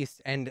insane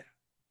beast, and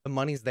the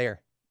money's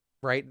there,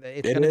 right?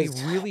 It's going to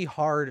be really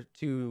hard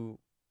to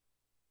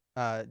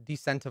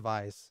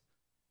decentivize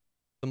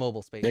the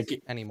mobile space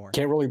anymore.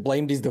 Can't really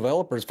blame these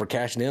developers for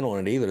cashing in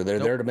on it either. They're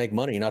there to make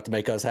money, not to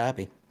make us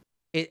happy.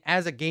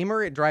 As a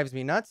gamer, it drives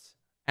me nuts.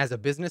 As a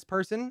business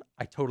person,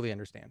 I totally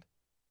understand.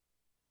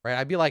 Right?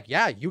 I'd be like,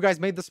 yeah, you guys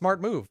made the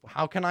smart move.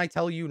 How can I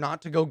tell you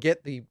not to go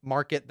get the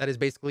market that is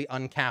basically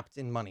uncapped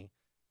in money?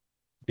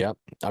 Yep.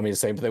 I mean,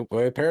 same thing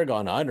with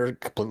Paragon. I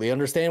completely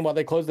understand why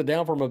they closed it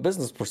down from a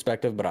business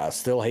perspective, but I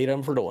still hate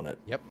them for doing it.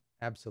 Yep.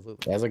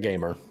 Absolutely. As a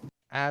gamer.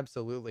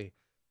 Absolutely.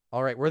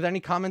 All right. Were there any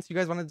comments you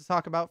guys wanted to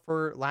talk about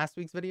for last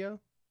week's video?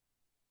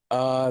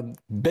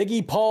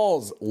 Biggie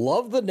Pauls,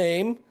 love the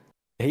name.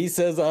 He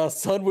says,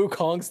 Sun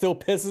Wukong still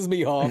pisses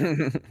me off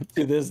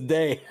to this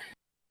day.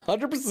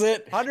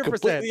 100%. 100%.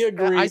 Completely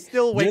agree. I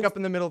still wake up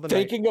in the middle of the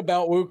night. Thinking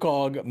about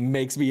Wukong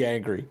makes me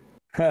angry.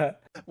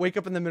 Wake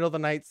up in the middle of the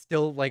night,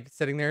 still like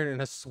sitting there in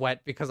a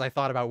sweat because I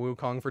thought about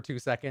Wukong for 2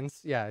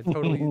 seconds. Yeah, I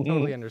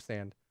totally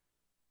understand.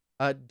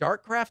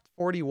 Darkcraft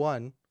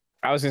 41.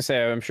 I was gonna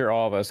say, I'm sure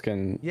all of us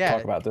can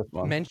talk about this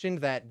one. Mentioned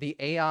that the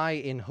AI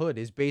in Hood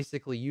is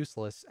basically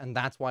useless, and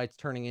that's why it's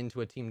turning into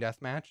a team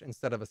deathmatch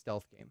instead of a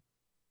stealth game.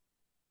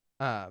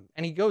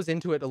 And he goes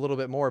into it a little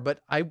bit more,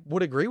 but I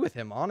would agree with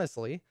him,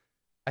 honestly.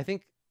 I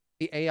think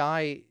the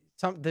AI,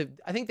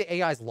 I think the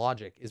AI's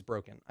logic is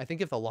broken. I think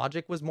if the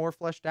logic was more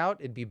fleshed out,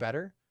 it'd be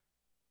better.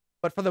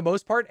 But for the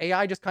most part,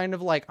 AI just kind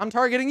of like, I'm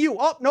targeting you.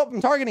 Oh, nope,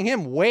 I'm targeting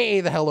him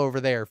way the hell over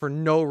there for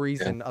no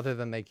reason other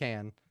than they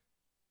can.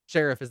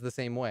 Sheriff is the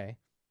same way.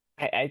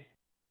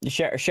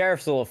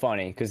 Sheriff's a little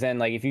funny because then,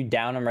 like, if you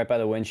down him right by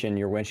the winch and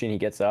you're winching, he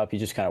gets up, he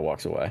just kind of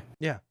walks away.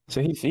 Yeah.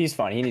 So he's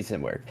funny. He needs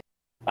some work.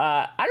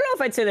 I don't know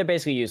if I'd say they're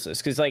basically useless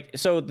because, like,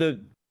 so the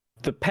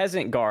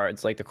peasant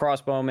guards, like the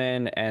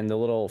crossbowmen and the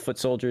little foot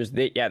soldiers,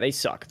 they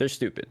suck. They're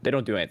stupid. They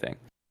don't do anything.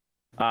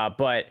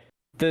 But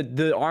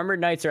the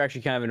armored knights are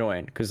actually kind of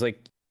annoying because, like,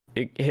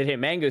 it hit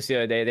Mangoose the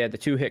other day. They had the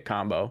 2-hit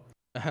combo.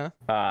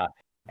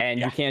 And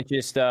you can't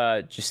just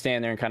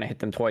stand there and kind of hit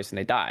them twice and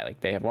they die.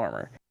 Like, they have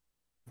armor.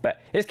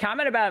 But his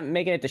comment about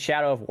making it the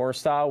Shadow of War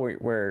style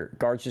where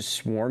guards just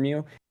swarm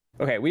you.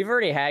 Okay, we've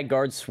already had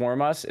guards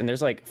swarm us and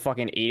there's like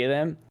fucking 8 of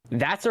them.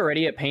 That's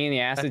already a pain in the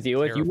ass to deal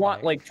with. You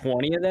want like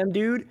 20 of them,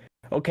 dude?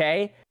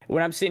 Okay?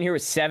 When I'm sitting here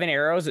with 7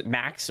 arrows at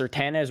max or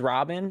 10 as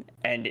Raevan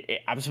and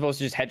I'm supposed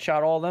to just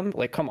headshot all of them?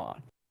 Like, come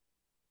on.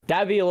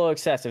 That'd be a little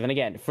excessive. And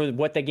again, for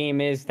what the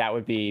game is, that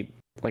would be,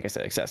 like I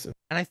said, excessive.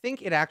 And I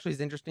think it actually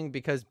is interesting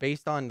because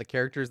based on the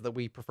characters that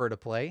we prefer to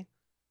play,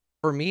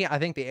 for me, I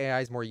think the AI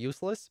is more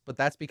useless, but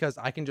that's because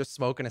I can just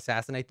smoke and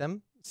assassinate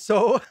them.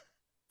 So,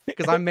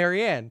 because I'm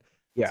Marianne.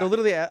 Yeah. So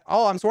literally,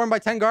 I'm swarmed by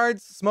 10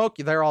 guards, smoke,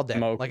 they're all dead.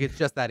 Smoke. Like, it's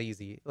just that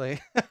easy.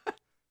 Like,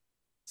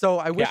 so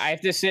I wish. Yeah, I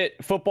have to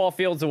sit football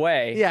fields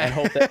away and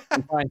hope that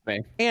he finds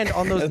me. And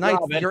on those nights,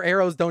 your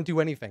arrows don't do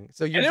anything.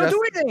 So you're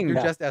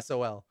just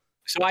SOL.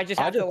 So I just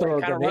have to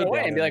like, kind of run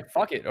away and be like,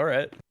 fuck it, all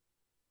right.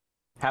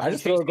 I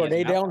just throw a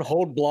grenade down,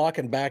 hold block,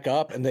 and back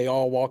up, and they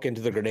all walk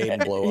into the grenade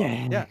and blow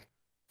up. Yeah.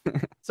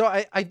 So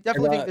I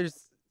definitely think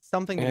there's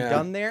something to be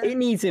done there. It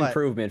needs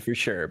improvement for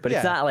sure, but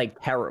it's not like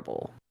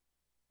terrible.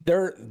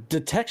 Their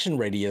detection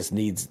radius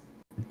needs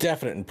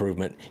definite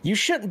improvement. You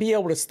shouldn't be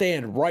able to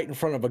stand right in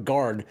front of a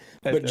guard,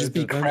 but just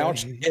be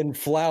crouched in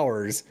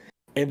flowers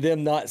and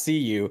them not see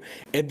you.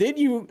 And then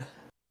you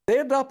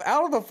stand up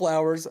out of the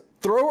flowers,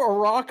 throw a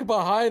rock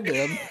behind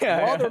them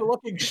while they're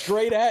looking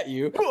straight at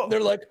you.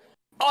 They're like,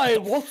 "Hey,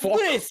 what's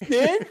this,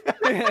 man?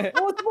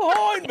 What's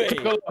behind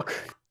me?"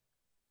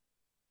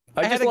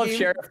 I just love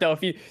Sheriff, though.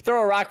 If you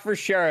throw a rock for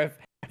Sheriff,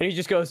 and he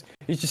just goes,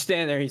 he's just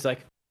standing there, he's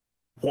like,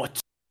 "What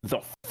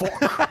the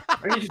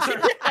fuck?" And he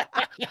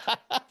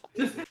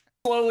just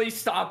slowly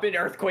stomping,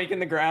 earthquake in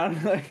the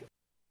ground.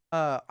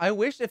 I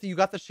wish if you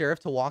got the sheriff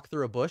to walk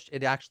through a bush,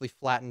 it actually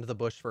flattened the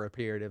bush for a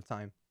period of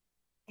time.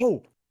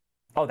 Oh,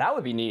 that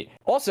would be neat.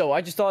 Also,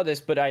 I just thought of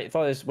this, but I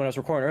thought this when I was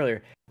recording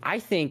earlier. I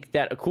think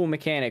that a cool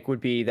mechanic would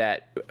be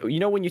that, you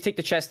know, when you take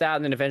the chest out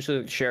and then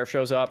eventually the sheriff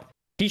shows up,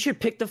 he should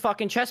pick the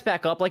fucking chest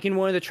back up like in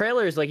one of the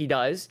trailers like he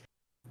does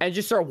and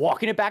just start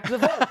walking it back to the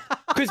vault.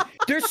 Because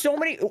there's so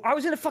many. I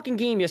was in a fucking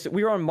game yesterday.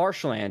 We were on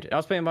Marshland. I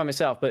was playing by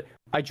myself, but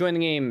I joined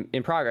the game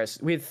in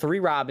progress. We had 3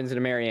 Robins and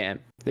a Marianne.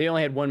 They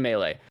only had 1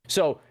 melee.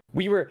 So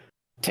we were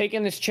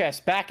taking this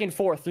chest back and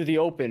forth through the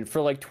open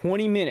for like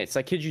 20 minutes.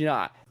 I kid you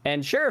not.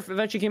 And sheriff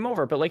eventually came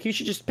over, but like you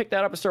should just pick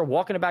that up and start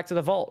walking it back to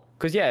the vault.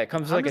 Because yeah, it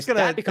comes like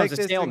that becomes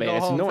a stalemate.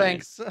 It's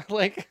annoying. Thanks.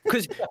 Like,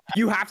 because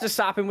you have to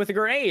stop him with a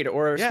grenade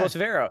or a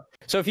explosive arrow.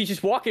 So if he's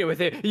just walking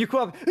with it, you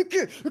come up,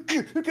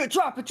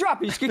 drop it.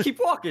 You just gonna keep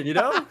walking, you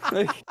know?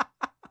 Like,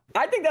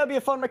 I think that'd be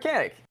a fun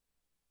mechanic.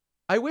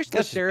 I wish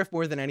the sheriff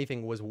more than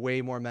anything was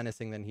way more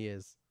menacing than he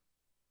is.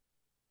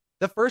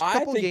 The first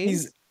couple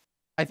games,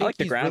 I think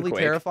he's really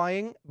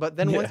terrifying, but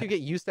then once you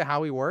get used to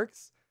how he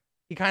works,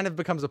 he kind of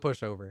becomes a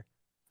pushover.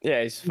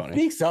 Yeah, he's funny.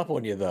 He sneaks up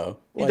on you though.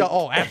 Like,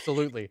 oh,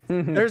 absolutely.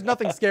 There's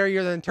nothing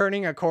scarier than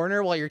turning a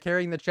corner while you're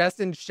carrying the chest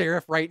and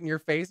sheriff right in your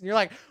face, and you're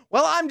like,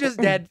 "Well, I'm just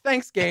dead.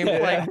 Thanks, game."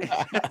 Like,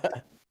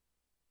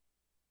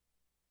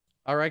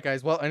 all right,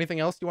 guys. Well, anything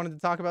else you wanted to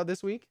talk about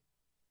this week?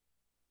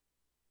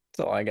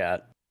 That's all I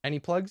got. Any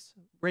plugs,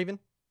 Raven?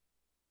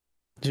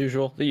 As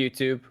usual, the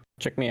YouTube.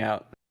 Check me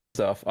out.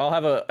 Stuff. I'll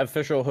have an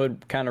official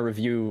Hood kind of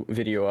review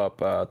video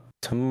up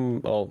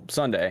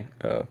Sunday.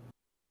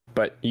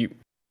 But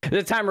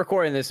the time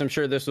recording this, I'm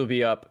sure this will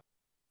be up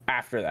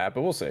after that,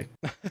 but we'll see.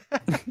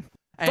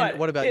 And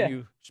what about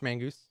you,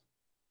 Mangoose?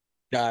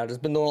 I've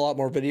just been doing a lot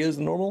more videos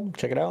than normal.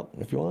 Check it out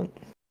if you want.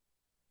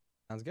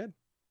 Sounds good.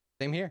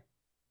 Same here.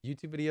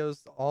 YouTube videos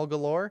all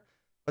galore.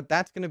 But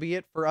that's going to be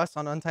it for us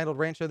on Untitled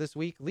Rant Show this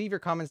week. Leave your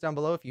comments down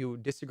below if you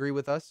disagree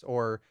with us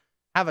or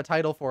have a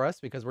title for us,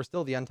 because we're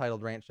still the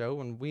Untitled Rant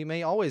Show, and we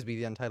may always be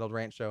the Untitled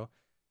Rant Show.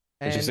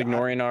 And just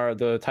ignoring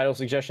the title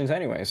suggestions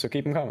anyway, so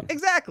keep them coming.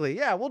 Exactly.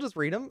 Yeah, we'll just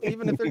read them,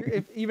 even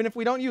if even if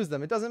we don't use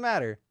them. It doesn't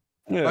matter.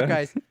 Yeah. But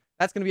guys,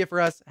 that's going to be it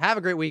for us. Have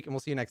a great week, and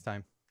we'll see you next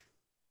time.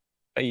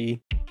 Bye.